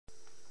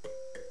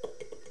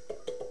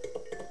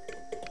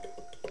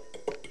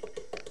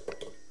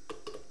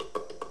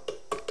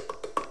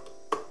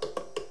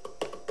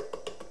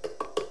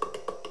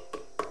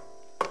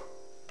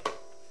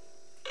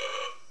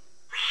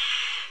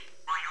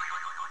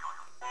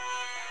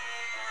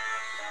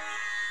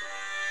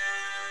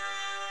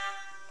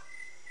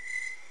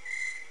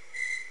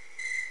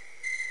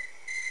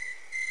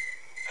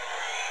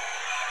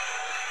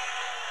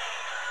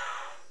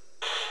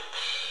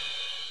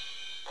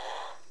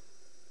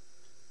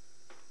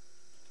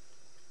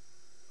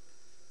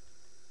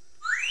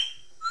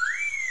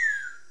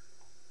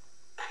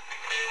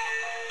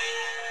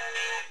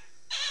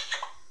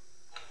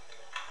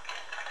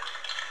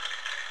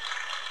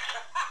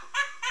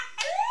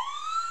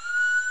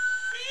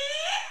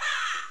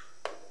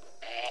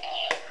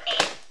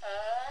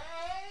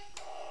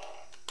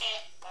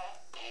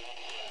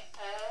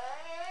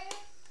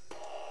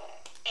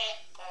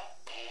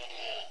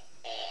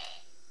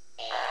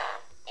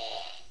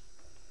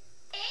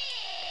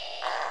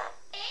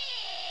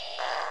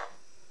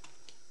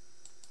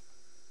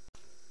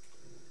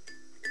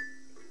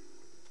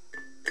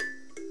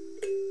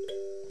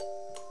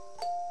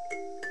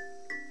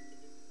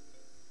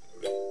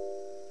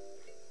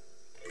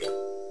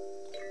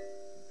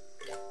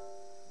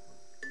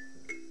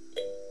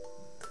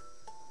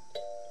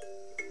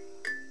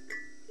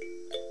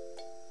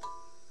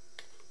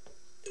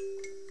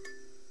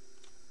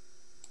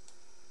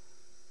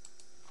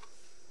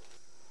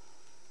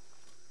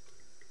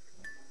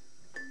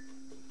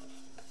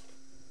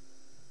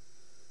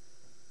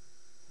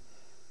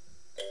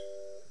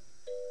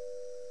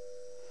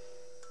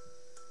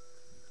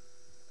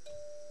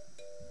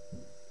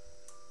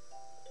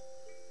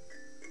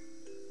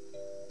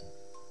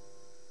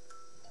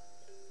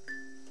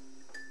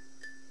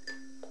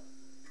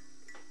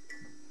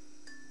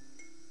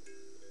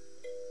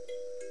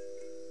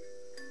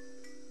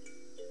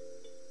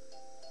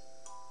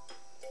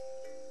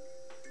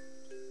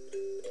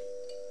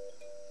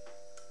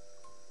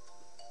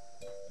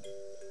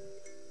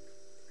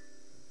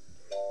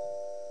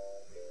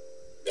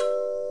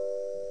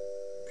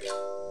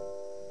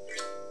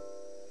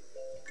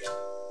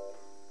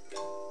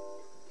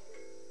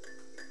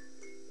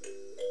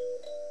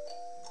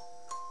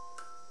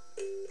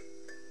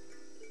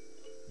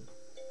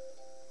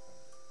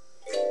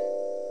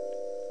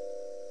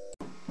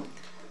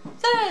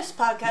This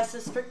podcast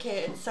is for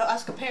kids, so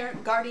ask a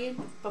parent,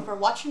 guardian before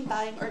watching,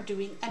 buying, or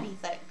doing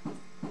anything.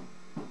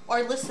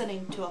 Or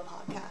listening to a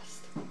podcast.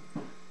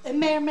 It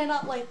may or may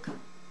not like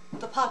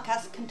the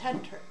podcast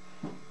content,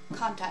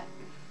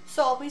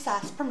 so always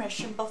ask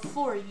permission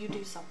before you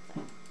do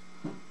something.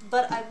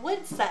 But I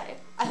would say,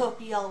 I hope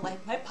you all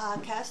like my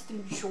podcast,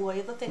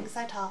 enjoy the things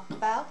I talk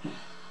about.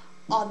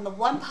 On the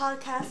one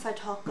podcast, I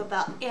talk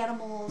about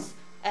animals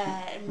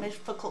and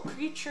mythical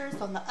creatures.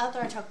 On the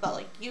other, I talk about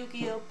like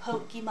Yu-Gi-Oh,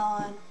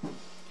 Pokemon,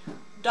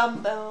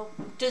 Dumbo,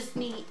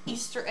 Disney,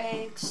 Easter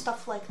eggs,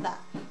 stuff like that.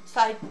 So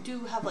I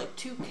do have like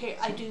two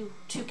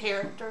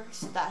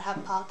characters that have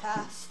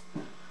podcasts.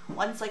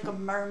 One's like a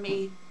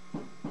mermaid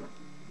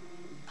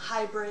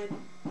hybrid.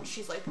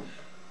 She's like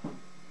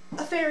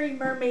a fairy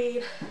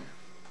mermaid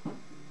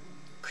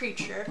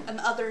creature, and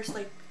the other's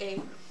like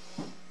a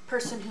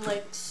person who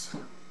likes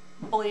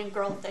boy and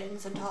girl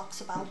things and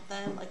talks about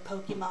them, like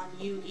Pokemon,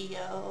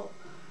 Yu-Gi-Oh,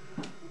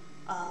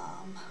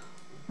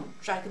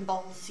 Dragon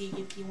Ball Z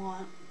if you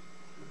want.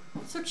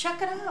 So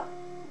check it out.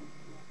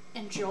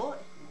 Enjoy.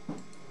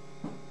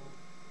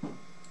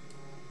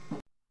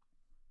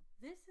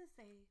 This is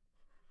a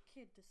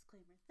kid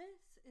disclaimer.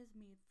 This is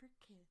made for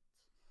kids.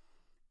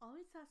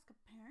 Always ask a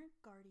parent,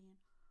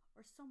 guardian,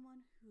 or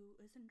someone who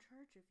is in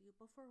charge of you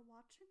before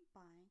watching,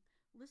 buying,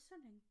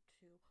 listening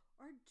to,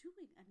 or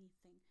doing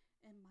anything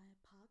in my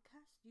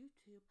podcast,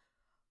 YouTube,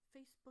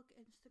 Facebook,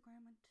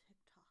 Instagram, and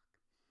TikTok.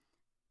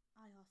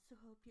 I also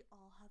hope you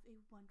all have a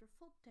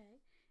wonderful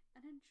day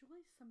and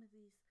enjoy some of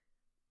these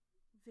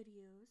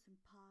videos and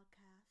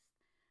podcasts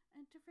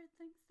and different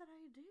things that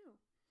I do.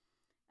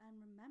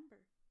 And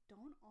remember,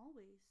 don't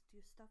always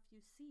do stuff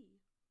you see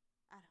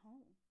at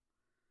home.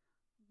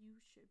 You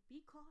should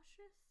be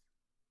cautious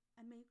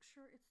and make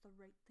sure it's the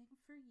right thing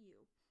for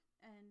you,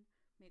 and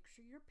make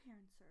sure your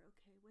parents are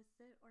okay with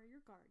it or your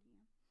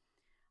guardian.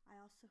 I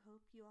also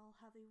hope you all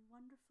have a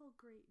wonderful,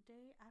 great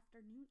day,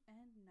 afternoon,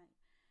 and night.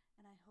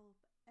 And I hope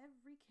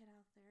every kid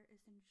out there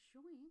is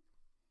enjoying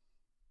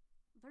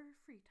their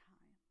free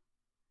time.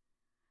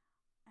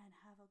 And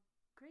have a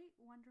great,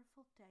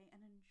 wonderful day,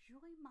 and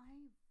enjoy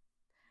my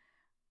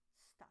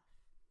stuff.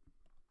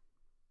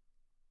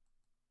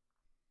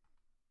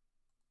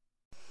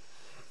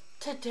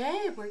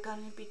 Today we're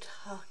going to be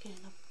talking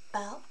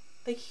about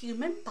the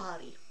human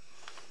body.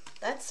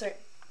 That's right.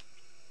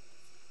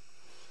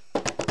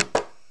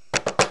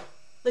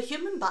 The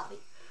human body.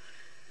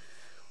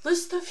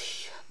 List of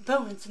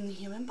bones in the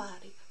human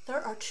body.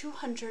 There are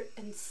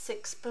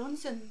 206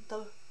 bones in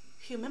the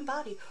human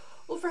body.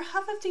 Over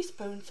half of these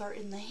bones are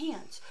in the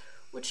hands,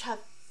 which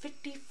have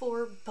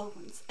 54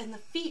 bones, and the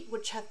feet,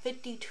 which have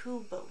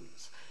 52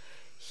 bones.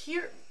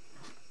 Here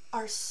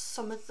are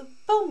some of the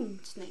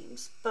bones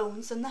names.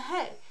 Bones in the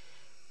head.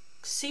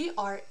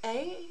 Cranial,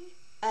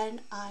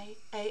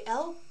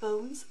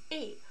 bones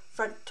 8.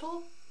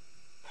 Frontal,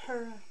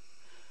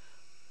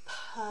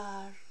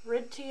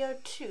 parietal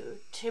 2.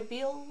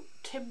 Tibial,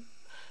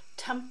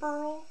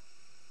 temporal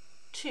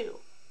 2.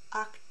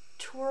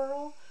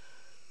 Octural,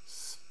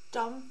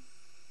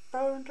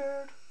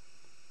 stump-bounded.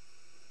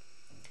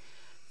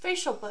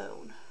 Facial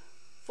bone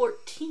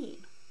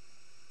 14.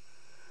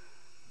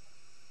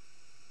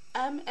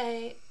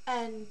 Mandible,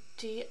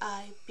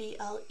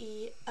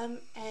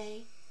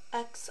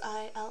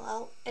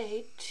 maxilla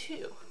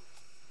 2.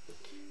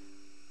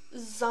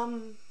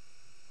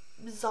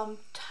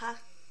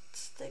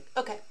 Zomptastic.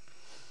 Okay.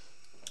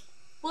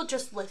 We'll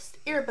just list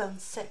ear bone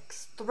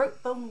 6,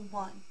 throat bone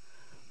 1,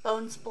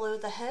 bones below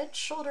the head,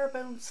 shoulder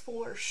bones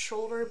 4,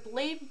 shoulder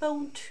blade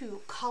bone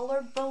 2,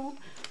 collarbone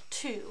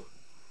 2,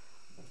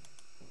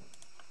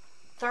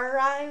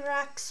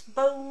 thorax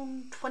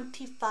bone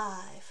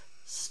 25,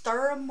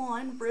 sternum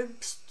 1,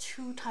 ribs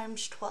 2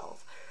 times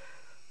 12,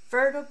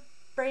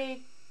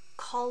 vertebrae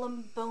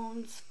column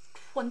bones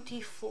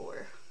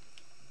 24,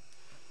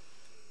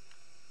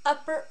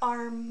 upper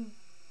arm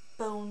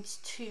bones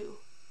 2,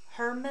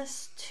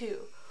 humerus 2,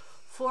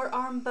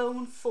 forearm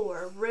bone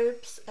 4,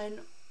 ribs and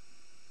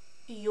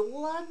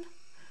ulon,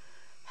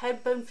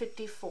 head bone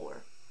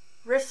 54,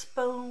 wrist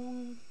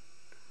bone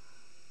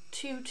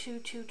 2,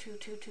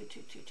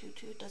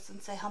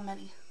 doesn't say how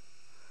many.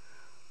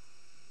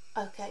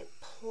 Okay,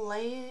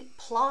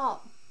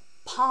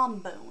 palm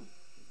bone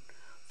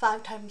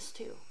 5 times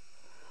 2,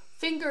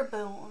 finger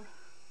bone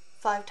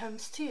 5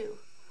 times 2,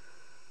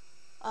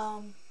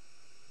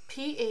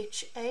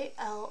 PHALANGES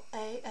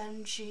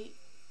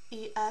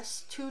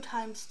 2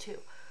 times 2,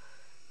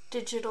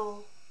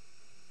 digital,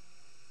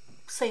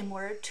 same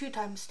word, 2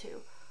 times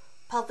 2,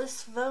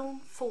 pelvis bone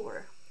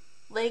 4,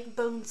 leg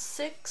bone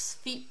 6,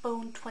 feet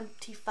bone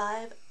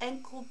 25,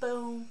 ankle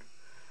bone,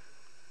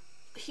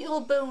 heel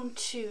bone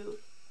 2,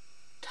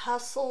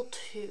 tassel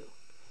 2.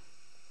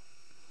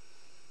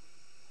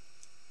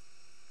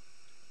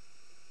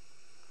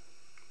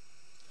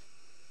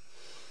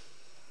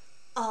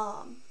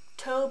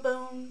 Toe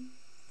bone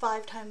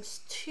 5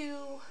 times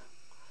 2,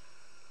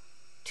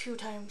 2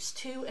 times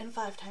 2, and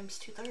 5 times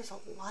 2. There's a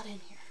lot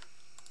in here.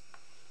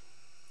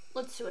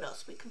 Let's see what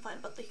else we can find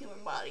about the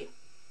human body.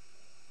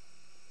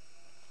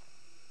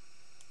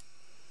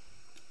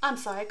 I'm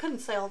sorry, I couldn't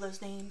say all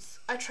those names.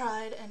 I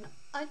tried and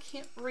I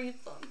can't read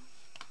them.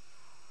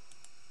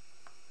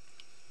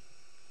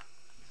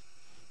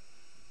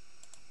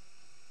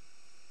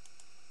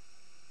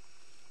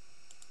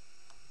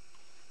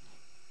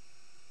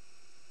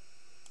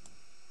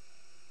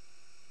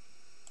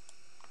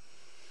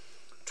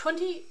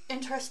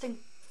 Interesting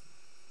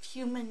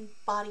human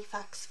body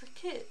facts for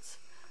kids.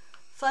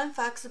 Fun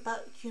facts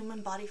about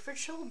human body for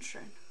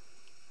children.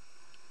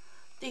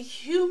 The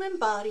human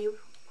body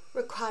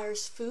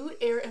requires food,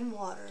 air, and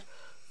water.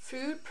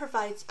 Food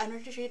provides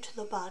energy to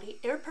the body.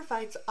 Air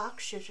provides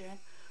oxygen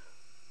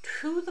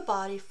to the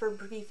body for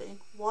breathing.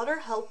 Water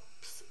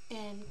helps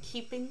in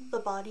keeping the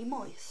body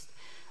moist.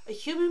 A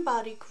human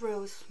body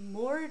grows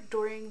more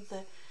during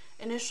the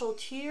initial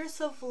 2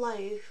 years of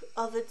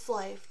its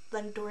life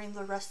than during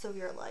the rest of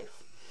your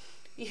life.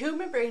 The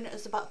human brain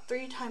is about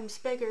 3 times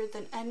bigger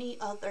than any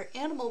other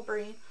animal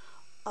brain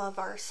of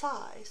our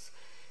size.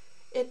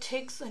 It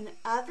takes an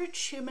average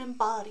human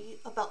body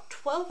about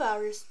 12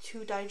 hours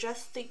to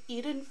digest the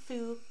eaten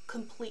food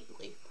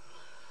completely.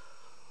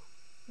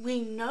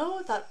 We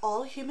know that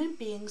all human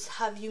beings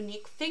have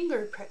unique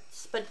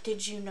fingerprints, but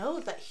did you know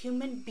that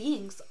human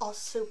beings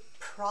also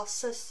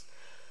process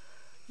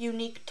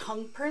unique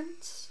tongue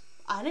prints?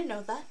 I didn't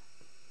know that.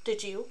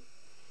 Did you?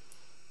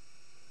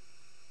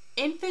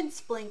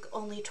 Infants blink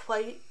only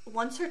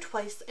once or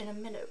twice in a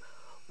minute,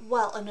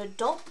 while an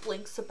adult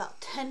blinks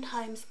about 10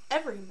 times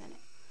every minute.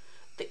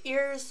 The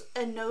ears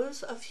and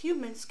nose of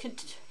humans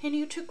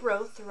continue to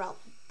grow throughout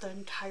the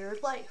entire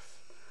life.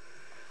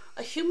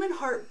 A human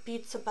heart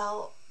beats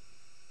about,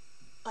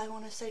 I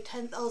want to say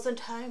 10,000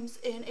 times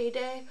in a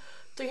day,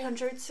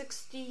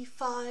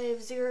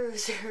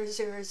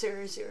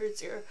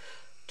 365,000,000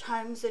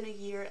 times in a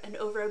year, and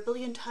over 1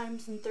 billion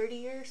times in 30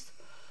 years.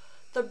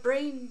 The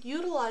brain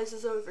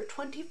utilizes over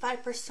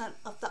 25%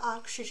 of the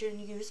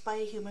oxygen used by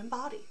a human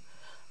body.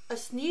 A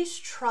sneeze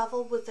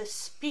travels with a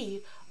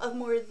speed of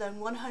more than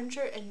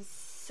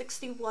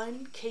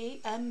 161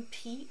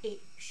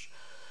 kmph.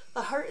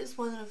 The heart is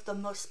one of the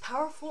most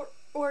powerful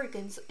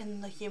organs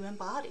in the human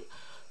body.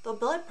 The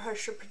blood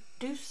pressure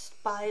produced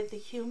by the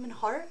human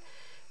heart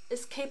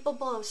is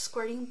capable of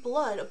squirting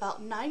blood about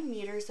 9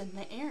 meters in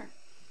the air.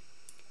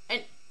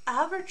 An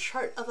average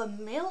heart of a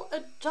male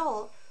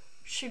adult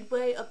should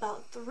weigh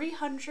about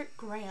 300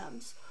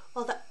 grams,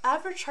 while the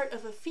average heart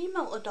of a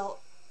female adult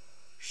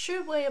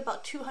should weigh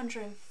about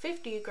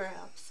 250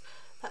 grams.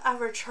 The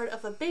average heart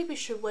of a baby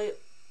should weigh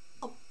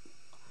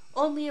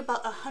only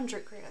about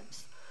 100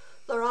 grams.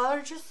 The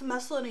largest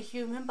muscle in a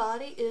human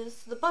body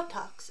is the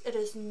buttocks. It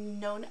is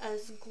known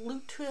as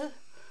gluteus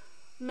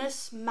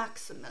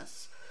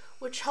maximus,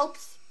 which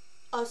helps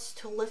us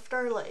to lift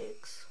our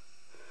legs.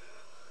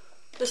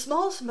 The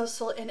smallest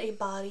muscle in a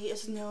body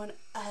is known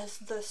as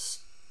the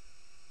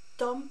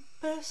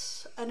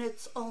stumpus, and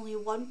it's only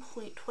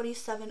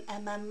 1.27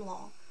 mm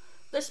long.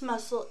 This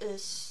muscle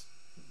is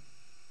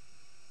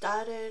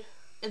stated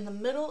in the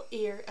middle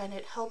ear, and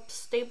it helps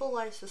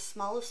stabilize the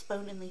smallest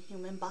bone in the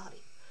human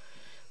body.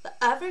 The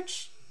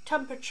average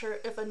temperature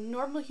of a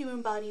normal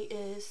human body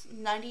is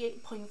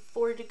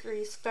 98.4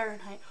 degrees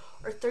Fahrenheit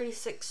or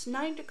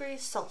 36.9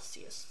 degrees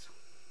Celsius.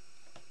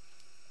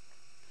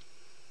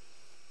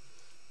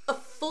 A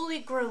fully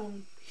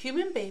grown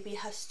Human baby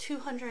has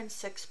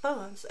 206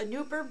 bones. A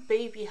newborn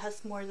baby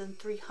has more than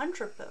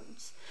 300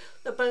 bones.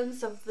 The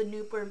bones of the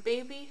newborn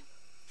baby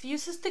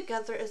fuses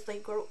together as they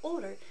grow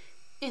older.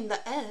 In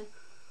the end,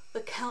 the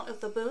count of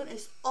the bone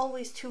is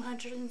always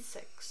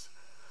 206.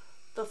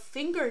 The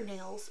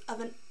fingernails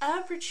of an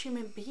average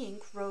human being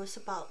grows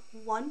about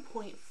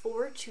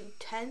 1.4 to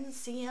 10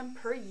 cm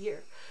per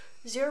year,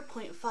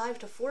 0.5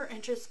 to 4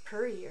 inches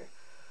per year.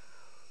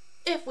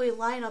 If we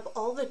line up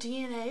all the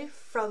DNA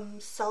from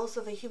cells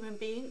of a human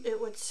being,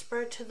 it would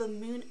spread to the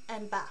moon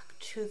and back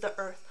to the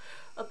earth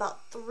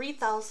about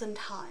 3,000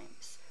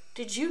 times.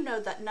 Did you know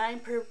that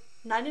 99%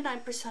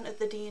 of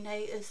the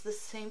DNA is the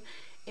same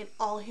in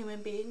all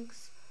human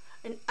beings?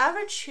 An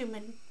average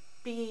human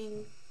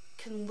being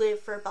can live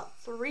for about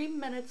 3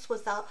 minutes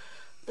without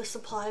the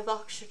supply of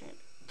oxygen,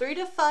 3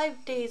 to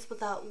 5 days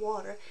without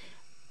water,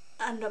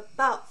 and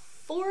about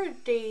 40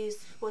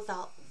 days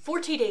without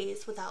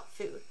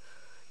food.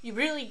 You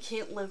really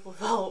can't live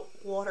without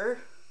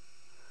water.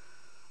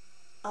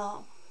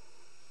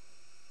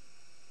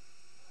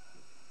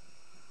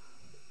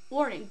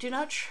 Warning, do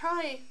not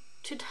try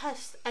to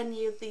test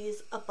any of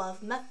these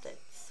above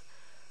methods.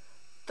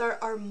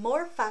 There are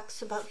more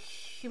facts about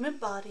human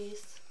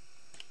bodies.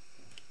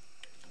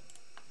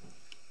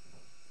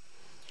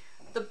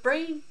 The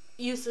brain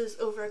uses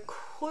over a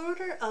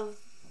quarter of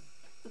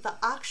the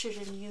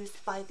oxygen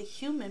used by the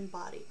human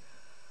body.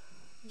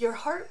 Your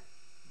heart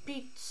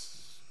beats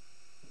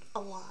a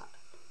lot.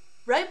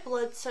 Red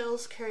blood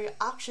cells carry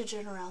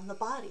oxygen around the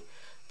body.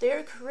 They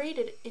are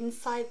created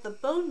inside the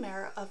bone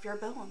marrow of your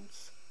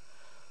bones.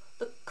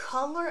 The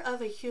color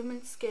of a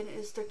human skin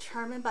is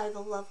determined by the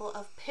level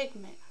of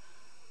pigment,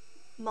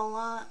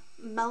 melanina,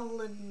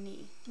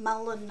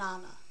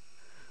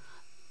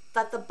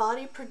 that the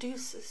body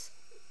produces.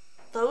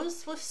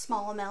 Those with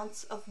small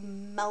amounts of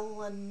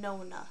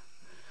melanoma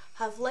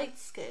have light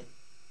skin,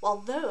 while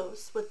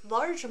those with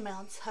large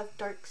amounts have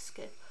dark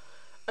skin.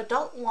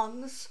 Adult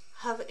lungs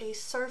have a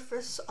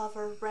surface of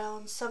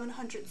around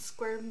 700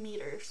 square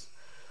meters.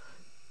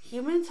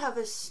 Humans have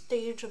a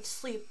stage of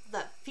sleep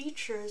that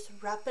features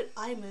rapid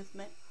eye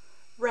movement,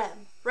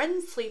 REM.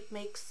 REM sleep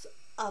makes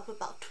up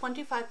about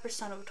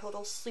 25% of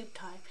total sleep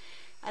time,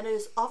 and it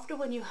is often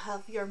when you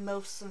have your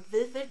most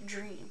vivid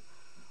dream.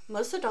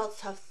 Most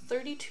adults have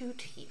 32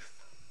 teeth.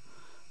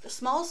 The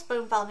smallest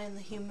bone found in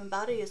the human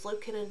body is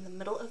located in the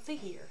middle of the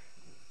ear.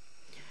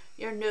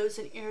 Your nose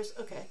and ears,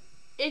 okay.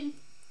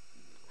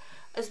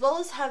 As well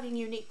as having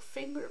unique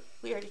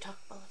we already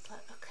talked about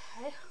that,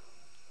 okay.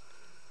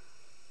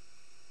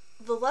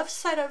 The left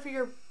side of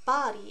your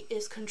body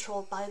is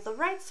controlled by the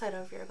right side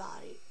of your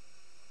body.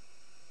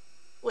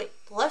 The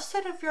left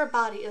side of your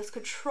body is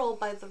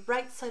controlled by the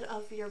right side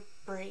of your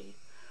brain,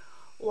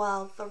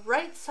 while the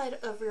right side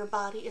of your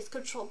body is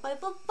controlled by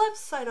the left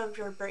side of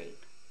your brain.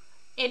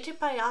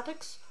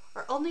 Antibiotics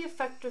are only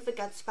effective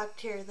against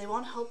bacteria. They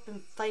won't help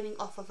in fighting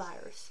off a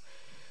virus.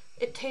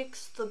 It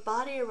takes the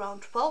body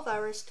around 12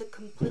 hours to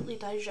completely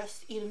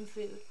digest eaten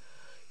food.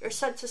 Your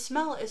sense of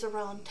smell is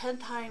around 10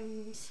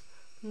 times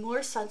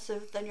more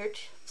sensitive than your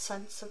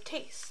sense of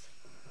taste.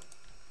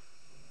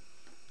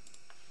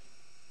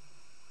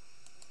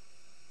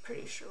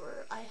 Pretty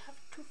sure I have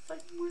to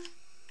find more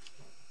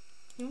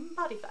human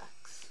body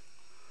facts.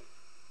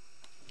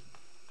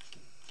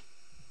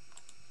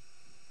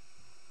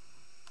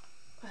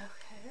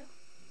 Okay.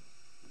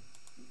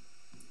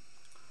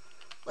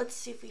 Let's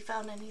see if we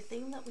found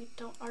anything that we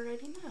don't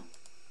already know.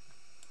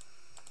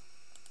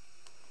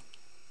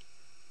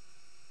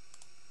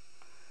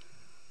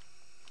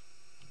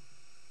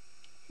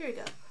 Here we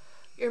go.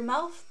 Your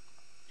mouth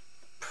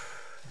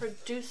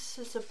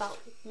produces about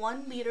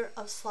 1 liter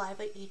of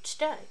saliva each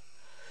day.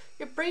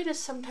 Your brain is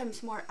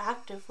sometimes more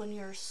active when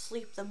you're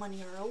asleep than when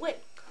you're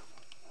awake.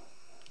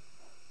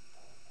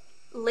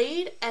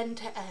 Laid end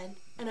to end,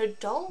 an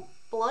adult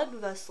blood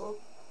vessel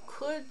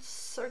could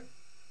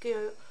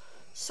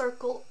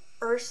circle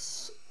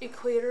Earth's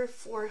equator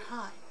 4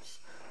 times.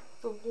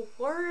 The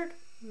word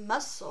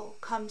muscle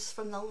comes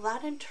from the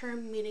Latin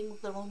term meaning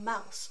little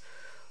mouse,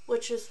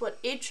 which is what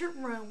ancient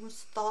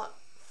Romans thought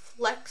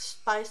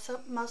flexed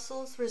bicep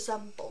muscles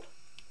resembled.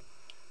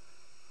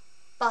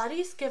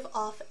 Bodies give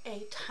off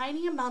a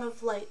tiny amount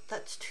of light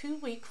that's too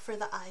weak for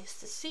the eyes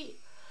to see.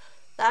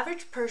 The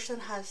average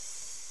person has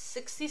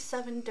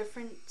 67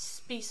 different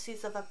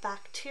species of a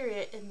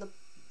bacteria in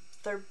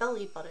their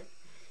belly button.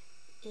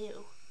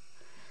 Ew.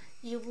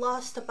 You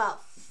lost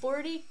about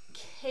 40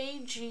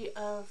 kg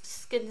of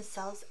skin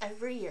cells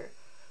every year.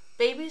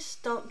 Babies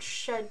don't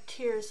shed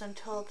tears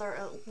until they're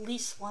at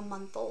least 1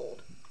 month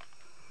old.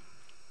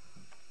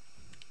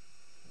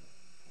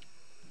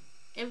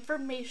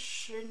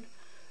 Information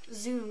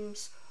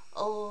zooms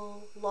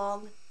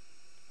along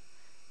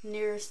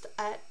nearest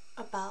at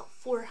about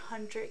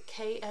 400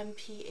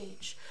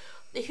 kmph.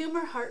 The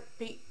human heart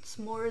beats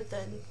more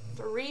than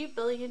 3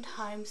 billion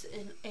times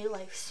in a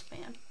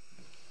lifespan.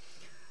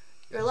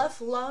 Your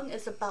left lung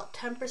is about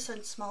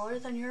 10% smaller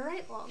than your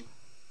right lung.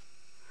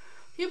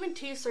 Human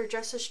teeth are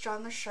just as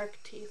strong as shark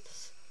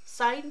teeth.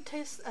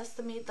 Scientists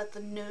estimate that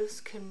the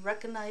nose can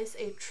recognize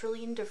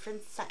 1,000,000,000,000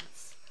 different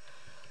scents.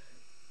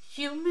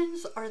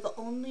 Humans are the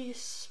only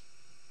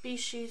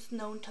species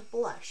known to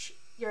blush.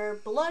 Your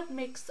blood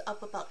makes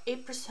up about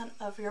 8%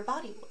 of your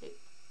body weight.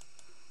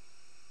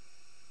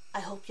 I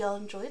hope y'all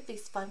enjoyed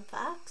these fun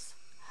facts.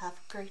 Have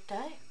a great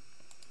day.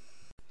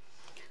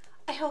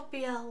 I hope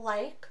y'all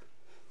like.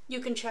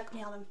 You can check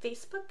me out on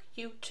Facebook,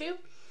 YouTube,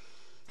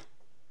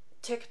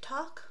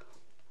 TikTok.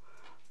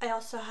 I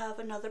also have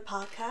another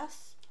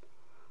podcast.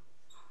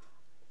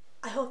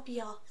 I hope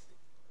y'all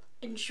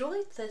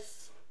enjoyed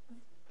this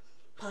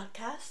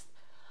podcast.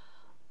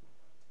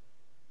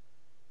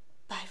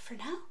 Bye for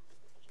now.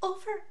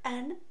 Over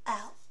and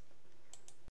out.